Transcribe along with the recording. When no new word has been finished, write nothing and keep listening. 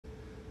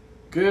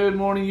Good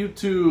morning,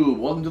 YouTube.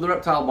 Welcome to the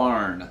Reptile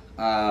Barn.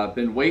 I've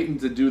been waiting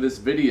to do this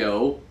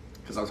video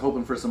because I was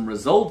hoping for some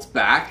results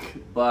back,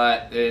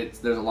 but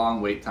there's a long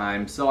wait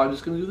time, so I'm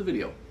just going to do the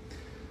video.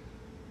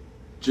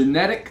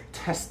 Genetic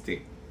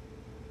testing.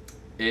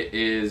 It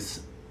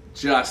is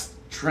just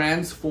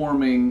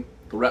transforming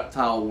the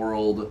reptile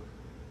world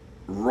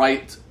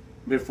right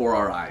before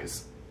our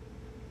eyes.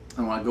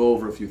 I want to go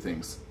over a few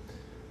things.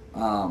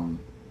 So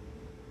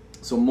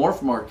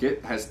Morph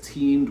Market has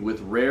teamed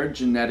with Rare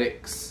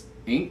Genetics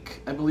Inc.,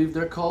 I believe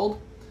they're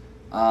called.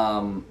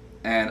 And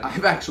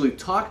I've actually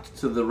talked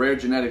to the Rare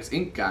Genetics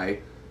Inc. guy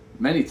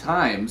many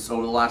times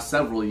over the last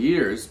several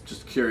years,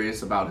 just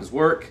curious about his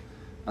work.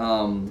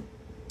 You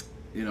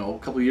know, a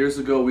couple years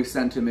ago we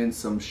sent him in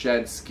some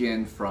shed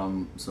skin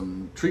from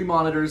some tree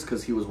monitors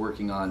because he was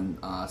working on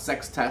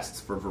sex tests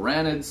for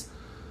varanids.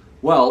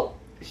 Well,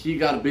 he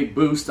got a big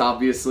boost,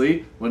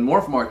 obviously, when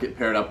Morph Market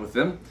paired up with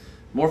him.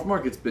 Morph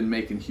Market's been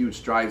making huge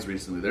strides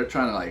recently. They're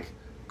trying to like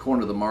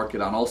corner the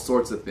market on all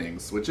sorts of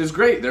things, which is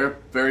great. They're a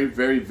very,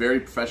 very, very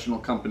professional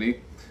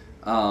company.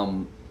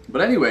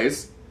 But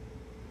anyways,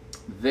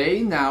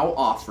 they now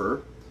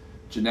offer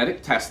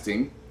genetic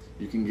testing.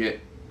 You can get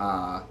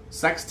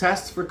sex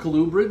tests for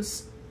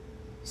colubrids,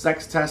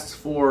 sex tests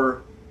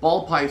for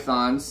ball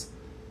pythons,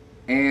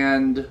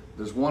 and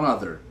there's one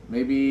other,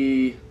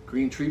 maybe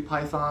green tree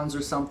pythons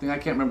or something. I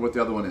can't remember what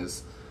the other one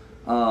is.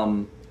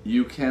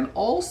 You can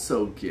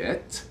also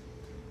get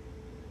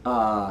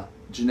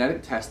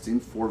genetic testing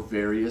for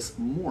various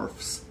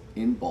morphs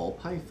in ball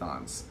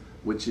pythons,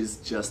 which is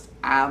just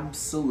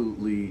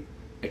absolutely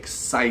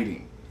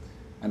exciting.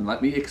 And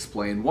let me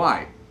explain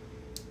why.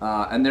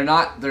 And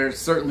they're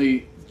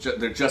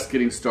just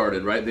getting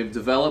started, right? They've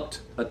developed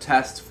a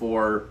test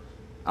for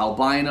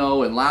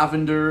albino and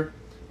lavender,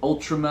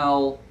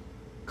 ultramel,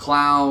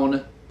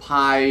 clown,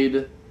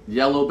 pied,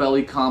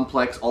 yellowbelly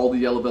complex, all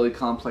the yellowbelly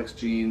complex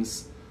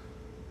genes.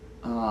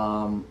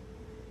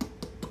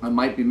 I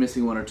might be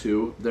missing one or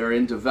two. They're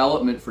in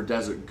development for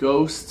Desert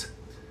Ghost,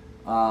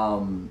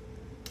 and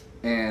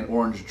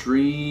Orange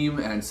Dream,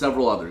 and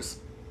several others.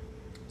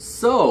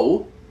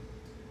 So,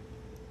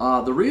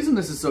 the reason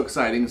this is so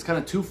exciting is kind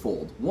of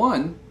twofold.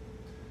 One,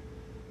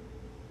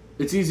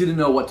 it's easy to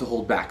know what to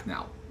hold back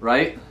now,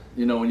 right?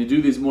 You know, when you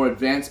do these more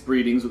advanced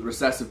breedings with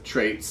recessive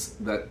traits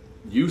that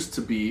used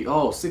to be,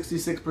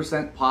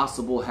 66%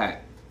 possible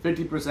het,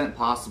 50%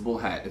 possible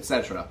het,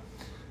 etc.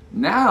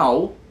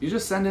 Now, you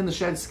just send in the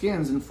shed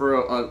skins, and for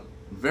a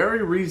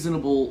very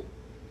reasonable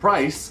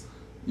price,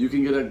 you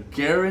can get a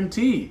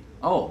guarantee.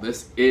 Oh,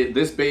 this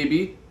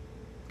baby,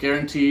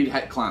 guaranteed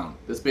het clown.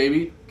 This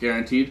baby,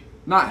 guaranteed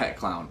not het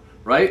clown,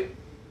 right?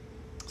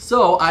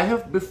 So, I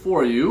have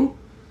before you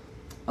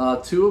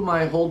two of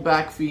my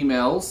holdback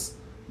females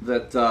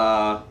that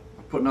are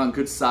putting on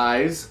good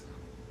size.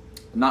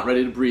 Not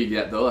ready to breed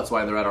yet, though. That's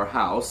why they're at our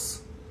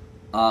house.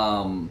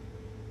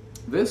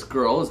 This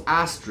girl is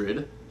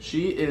Astrid.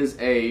 She is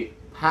a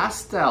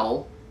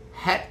pastel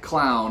het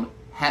clown,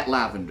 het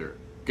lavender.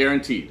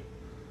 Guaranteed.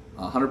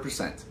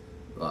 100%.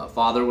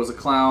 Father was a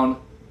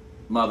clown.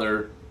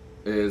 Mother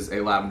is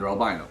a lavender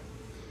albino.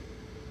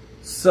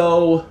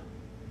 So,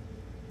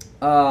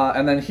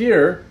 and then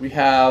here we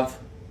have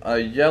a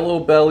yellow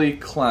belly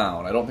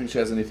clown. I don't think she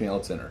has anything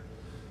else in her.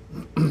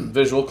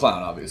 Visual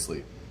clown,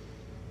 obviously.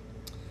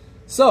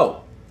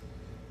 So,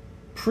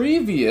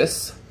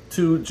 previous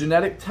to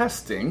genetic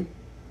testing,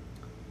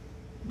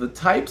 the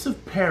types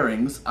of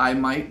pairings I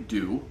might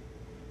do,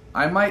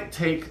 I might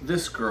take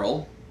this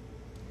girl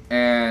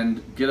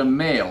and get a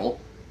male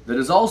that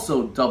is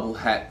also double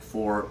het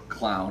for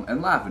clown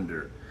and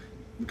lavender,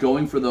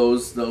 going for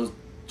those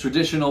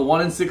traditional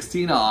 1 in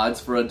 16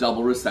 odds for a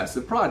double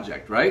recessive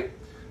project, right?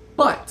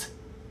 But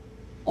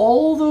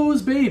all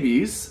those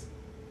babies,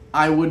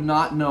 I would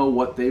not know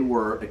what they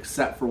were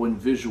except for when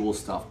visual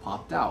stuff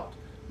popped out,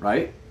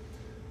 right?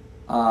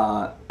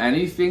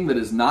 Anything that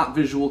is not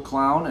visual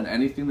clown and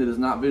anything that is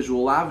not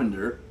visual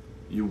lavender,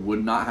 you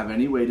would not have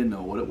any way to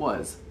know what it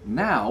was.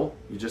 Now,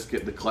 you just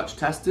get the clutch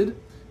tested.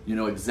 You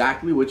know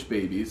exactly which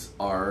babies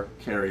are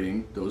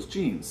carrying those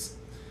genes.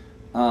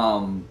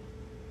 Now,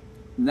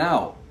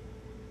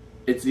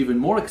 it's even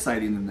more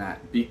exciting than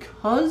that.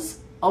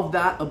 Because of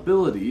that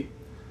ability,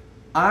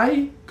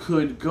 I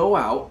could go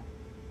out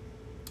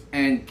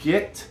and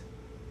get,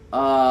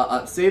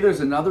 say there's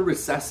another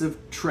recessive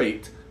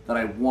trait that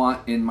I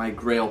want in my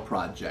Grail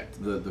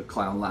project, the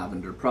Clown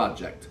Lavender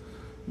project.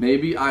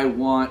 Maybe I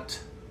want,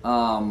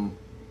 I'm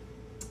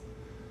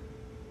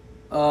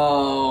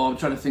trying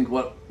to think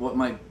what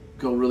might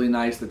go really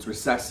nice that's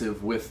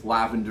recessive with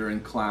Lavender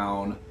and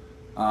Clown.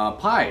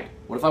 Pied.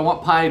 What if I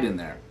want Pied in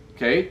there?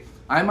 Okay,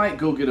 I might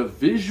go get a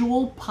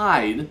visual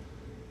Pied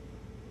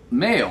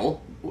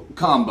male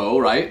combo,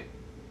 right,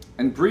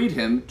 and breed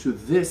him to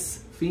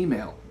this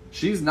female.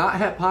 She's not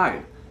het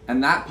pied.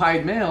 And that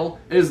pied male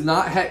is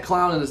not het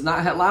clown and is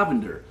not het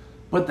lavender.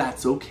 But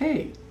that's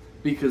okay.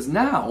 Because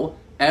now,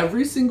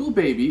 every single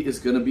baby is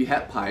going to be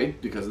het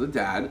pied because of the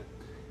dad.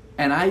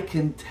 And I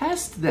can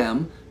test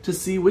them to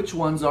see which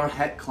ones are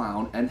het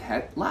clown and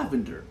het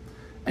lavender.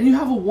 and you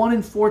have a 1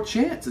 in 4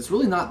 chance. It's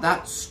really not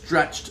that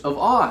stretched of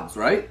odds,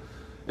 right?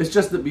 It's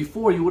just that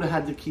before you would have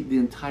had to keep the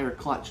entire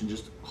clutch and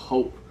just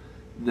hope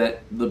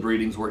that the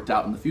breedings worked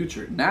out in the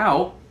future.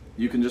 Now,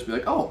 you can just be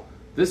like, oh,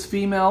 this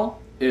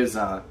female is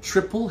a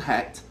triple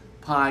het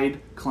pied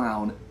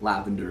clown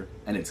lavender,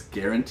 and it's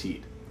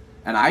guaranteed.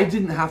 And I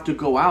didn't have to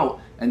go out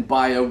and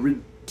buy a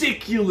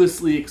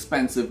ridiculously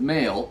expensive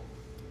male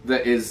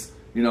that is,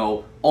 you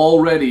know,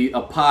 already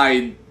a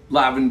pied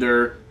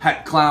lavender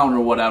het clown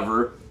or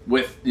whatever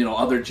with, you know,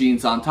 other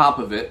genes on top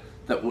of it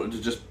that would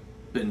have just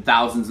been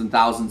thousands and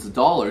thousands of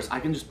dollars.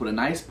 I can just put a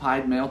nice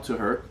pied male to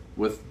her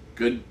with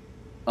good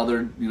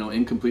other, you know,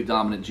 incomplete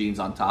dominant genes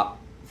on top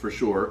for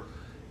sure,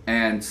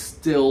 and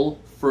still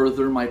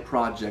further my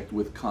project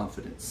with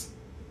confidence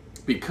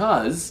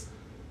because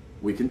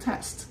we can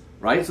test,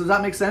 right? So does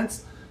that make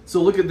sense?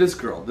 So look at this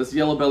girl, this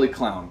yellow belly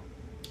clown.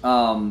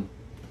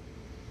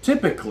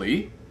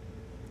 Typically,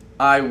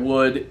 I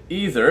would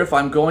either, if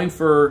I'm going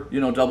for, you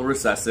know, double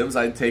recessives,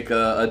 I'd take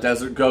a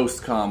desert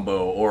ghost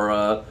combo or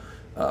a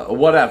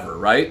whatever,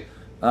 right?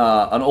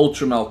 An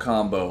ultramel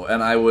combo,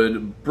 and I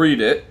would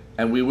breed it,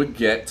 and we would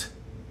get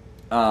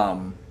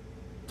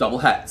double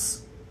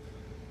hets.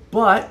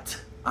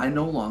 But I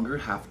no longer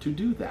have to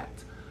do that.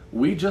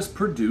 We just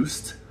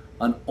produced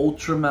an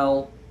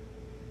ultramel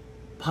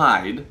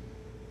pied.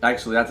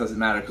 Actually, that doesn't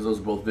matter because those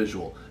are both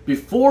visual.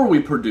 Before we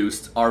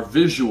produced our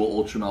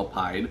visual ultramel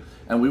pied,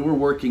 and we were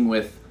working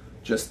with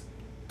just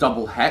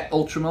double het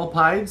ultramel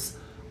pieds,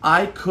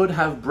 I could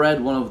have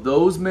bred one of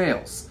those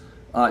males.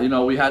 You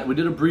know, we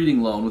did a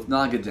breeding loan with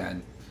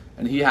Nagaden,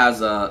 and he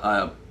has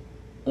a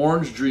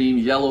Orange Dream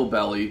Yellow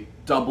Belly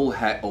double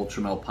het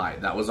ultramel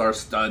pied. That was our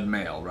stud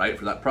male, right,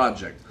 for that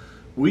project.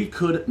 We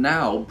could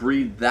now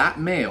breed that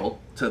male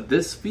to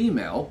this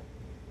female,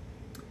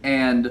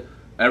 and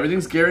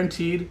everything's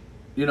guaranteed,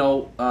 you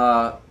know,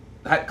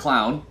 het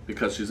clown,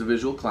 because she's a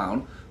visual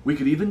clown. We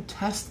could even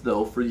test,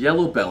 though, for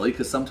yellow belly,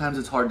 because sometimes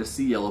it's hard to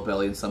see yellow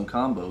belly in some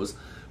combos.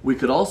 We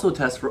could also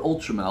test for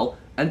ultramel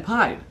and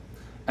pied.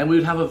 And we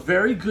would have a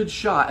very good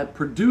shot at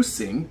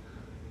producing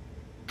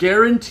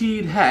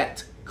guaranteed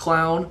het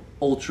clown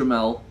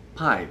ultramel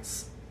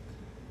pieds.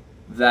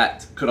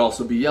 That could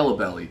also be yellow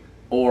belly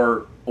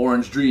or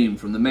orange dream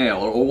from the male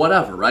or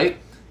whatever, right?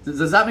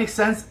 Does that make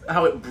sense?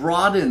 How it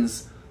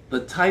broadens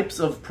the types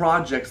of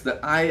projects that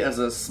I, as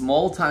a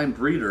small-time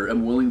breeder,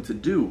 am willing to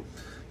do.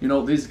 You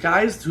know, these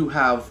guys who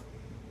have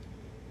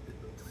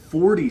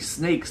 40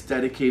 snakes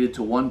dedicated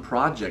to one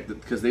project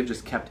because they've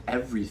just kept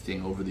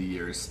everything over the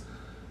years,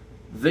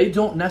 they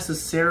don't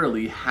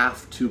necessarily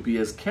have to be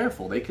as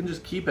careful. They can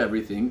just keep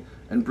everything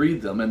and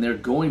breed them, and they're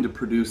going to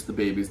produce the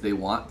babies they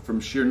want from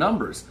sheer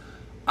numbers.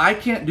 I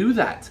can't do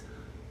that.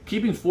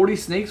 Keeping 40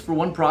 snakes for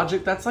one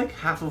project, that's like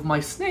half of my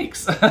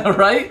snakes,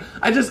 right?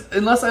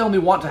 Unless I only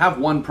want to have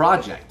one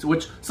project,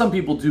 which some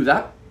people do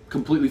that,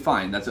 completely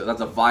fine. That's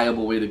a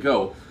viable way to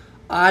go.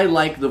 I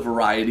like the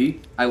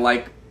variety. I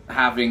like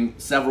having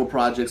several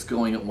projects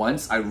going at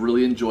once. I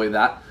really enjoy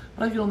that,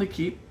 but I can only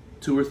keep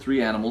 2 or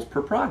 3 animals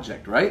per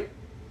project, right?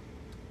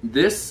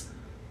 This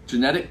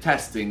genetic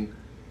testing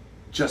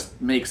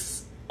just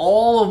makes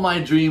all of my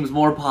dreams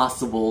more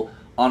possible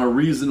on a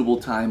reasonable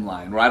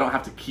timeline, where I don't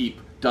have to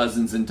keep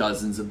dozens and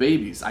dozens of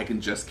babies. I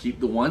can just keep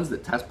the ones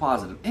that test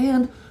positive.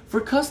 And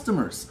for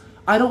customers,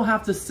 I don't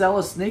have to sell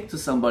a snake to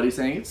somebody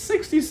saying it's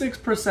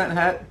 66%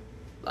 het.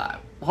 I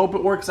hope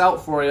it works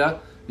out for you.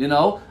 You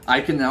know,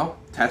 I can now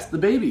test the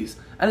babies.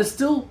 And it's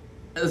still,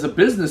 as a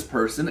business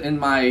person, in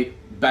my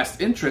best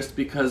interest,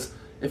 because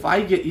if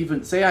I get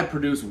even, say I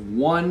produce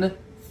one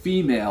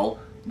female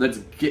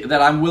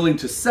that I'm willing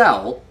to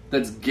sell,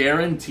 that's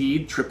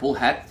guaranteed triple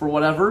het for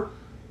whatever,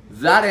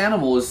 that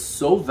animal is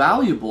so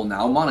valuable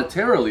now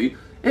monetarily,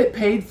 it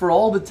paid for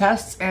all the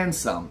tests and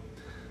some.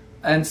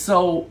 And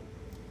so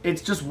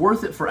it's just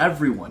worth it for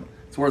everyone.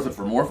 It's worth it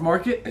for Morph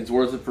Market, it's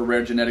worth it for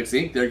Rare Genetics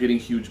Inc. They're getting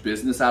huge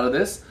business out of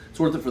this. It's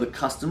worth it for the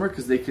customer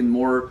because they can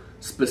more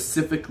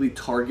specifically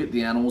target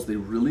the animals they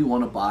really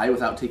want to buy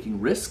without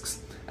taking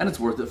risks. And it's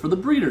worth it for the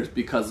breeders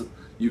because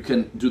you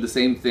can do the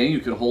same thing.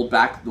 You can hold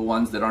back the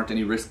ones that aren't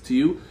any risk to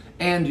you,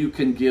 and you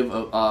can give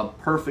a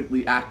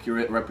perfectly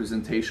accurate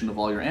representation of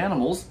all your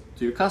animals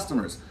to your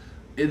customers.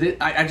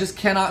 I just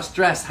cannot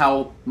stress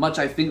how much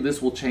I think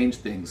this will change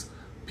things.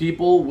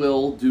 People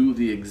will do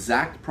the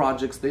exact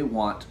projects they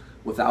want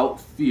without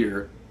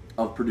fear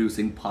of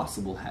producing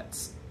possible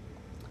hets.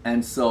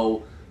 And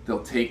so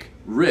they'll take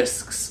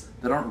risks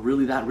that aren't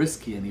really that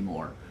risky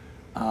anymore.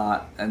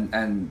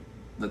 And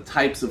the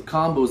types of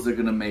combos they're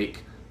gonna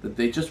make that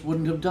they just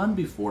wouldn't have done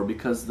before,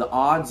 because the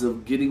odds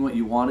of getting what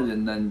you wanted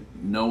and then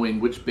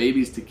knowing which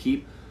babies to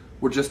keep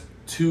were just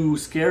too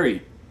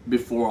scary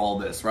before all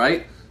this,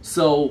 right?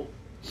 So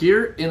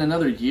here in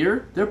another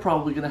year, they're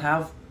probably gonna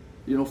have,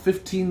 you know,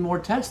 15 more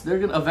tests. They're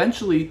gonna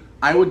eventually,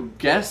 I would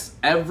guess,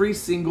 every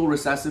single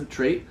recessive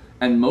trait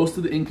and most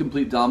of the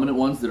incomplete dominant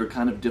ones that are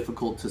kind of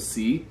difficult to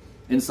see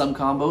in some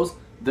combos,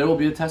 there will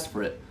be a test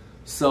for it.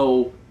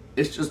 So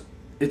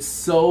it's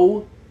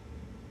so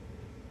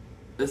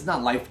it's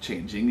not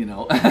life-changing, you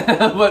know,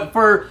 but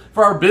for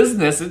our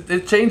business,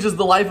 it changes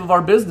the life of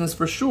our business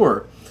for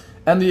sure.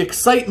 And the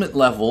excitement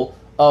level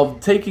of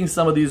taking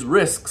some of these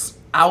risks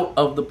out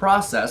of the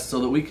process so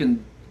that we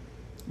can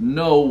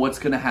know what's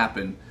going to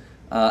happen.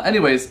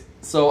 Anyways,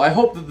 so I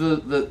hope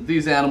that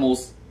these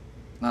animals,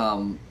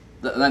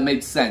 that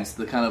made sense,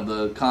 the kind of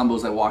the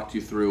combos I walked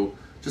you through,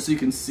 just so you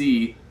can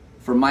see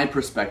from my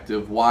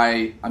perspective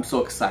why I'm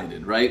so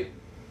excited, right?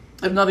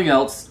 If nothing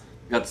else,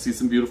 I got to see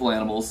some beautiful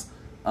animals.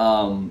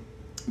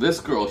 This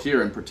girl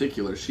here in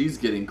particular, she's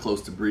getting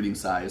close to breeding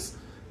size,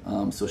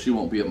 so she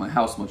won't be at my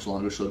house much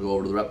longer. She'll go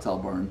over to the reptile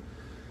barn.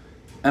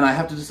 And I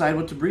have to decide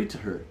what to breed to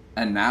her.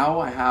 And now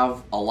I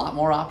have a lot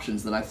more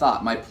options than I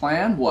thought. My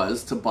plan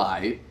was to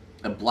buy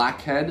a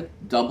blackhead,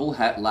 double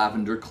het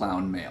lavender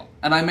clown male.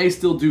 And I may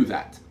still do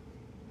that,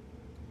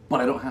 but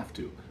I don't have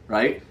to,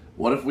 right?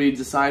 What if we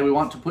decide we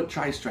want to put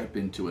tri-stripe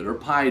into it, or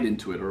pied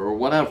into it, or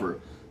whatever?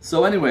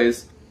 So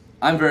anyways,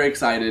 I'm very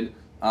excited.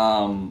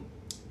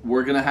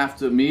 We're gonna have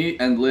to, me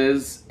and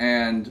Liz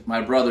and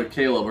my brother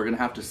Caleb, we're gonna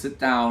have to sit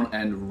down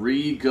and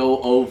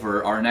re-go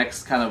over our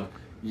next kind of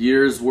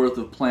year's worth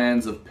of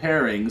plans of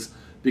pairings,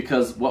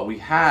 because what we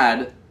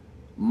had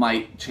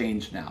might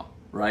change now,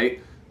 right?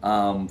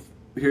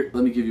 Here,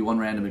 let me give you one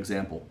random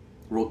example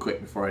real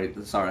quick before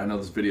I know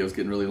this video is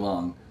getting really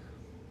long.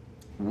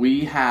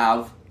 We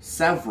have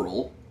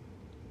several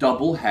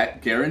double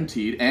het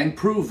guaranteed and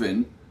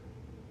proven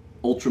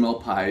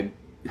ultramel pied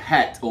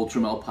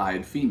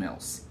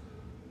females.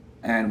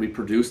 And we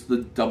produced the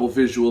double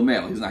visual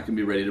male. He's not going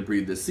to be ready to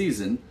breed this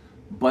season,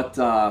 but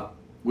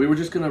we were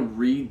just going to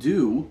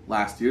redo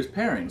last year's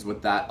pairings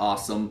with that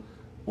awesome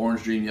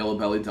Orange Dream Yellow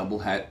Belly double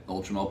het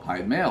ultramel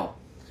pied male.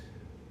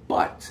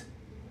 But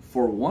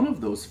for one of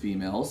those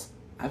females,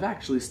 I've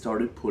actually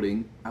started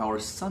putting our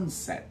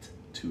sunset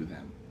to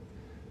them,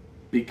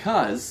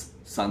 because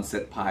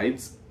sunset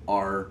pieds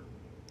are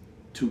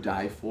to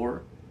die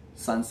for.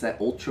 Sunset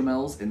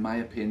ultramels, in my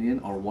opinion,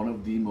 are one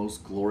of the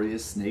most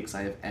glorious snakes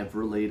I have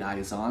ever laid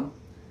eyes on.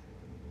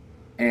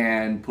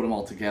 And put them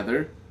all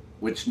together,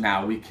 which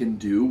now we can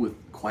do with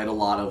quite a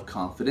lot of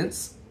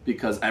confidence,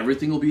 because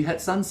everything will be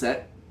het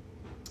sunset,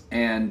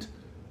 and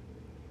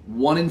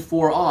 1 in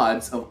 4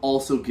 odds of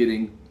also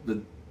getting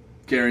the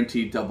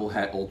guaranteed double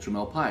het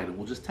ultramel pied. And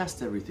we'll just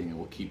test everything, and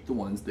we'll keep the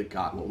ones that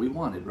got what we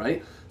wanted, right?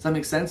 Does that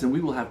make sense? And we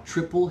will have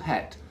triple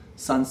het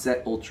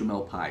sunset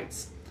ultramel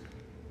pieds,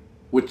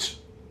 which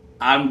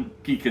I'm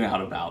geeking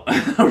out about,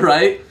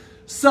 right?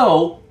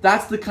 So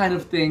that's the kind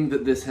of thing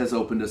that this has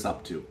opened us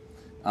up to,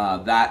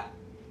 that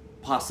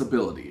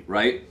possibility,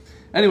 right?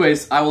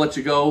 Anyways, I will let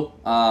you go.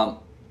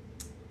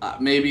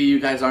 Maybe you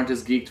guys aren't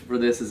as geeked for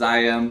this as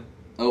I am.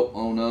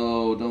 Oh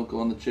no, don't go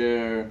on the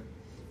chair.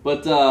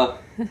 But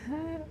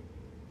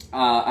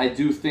I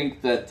do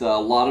think that a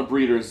lot of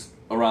breeders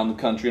around the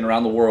country and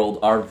around the world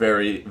are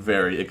very,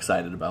 very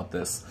excited about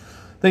this.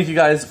 Thank you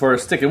guys for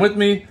sticking with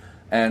me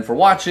and for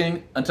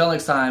watching. Until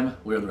next time,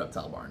 we are the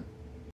Reptile Barn.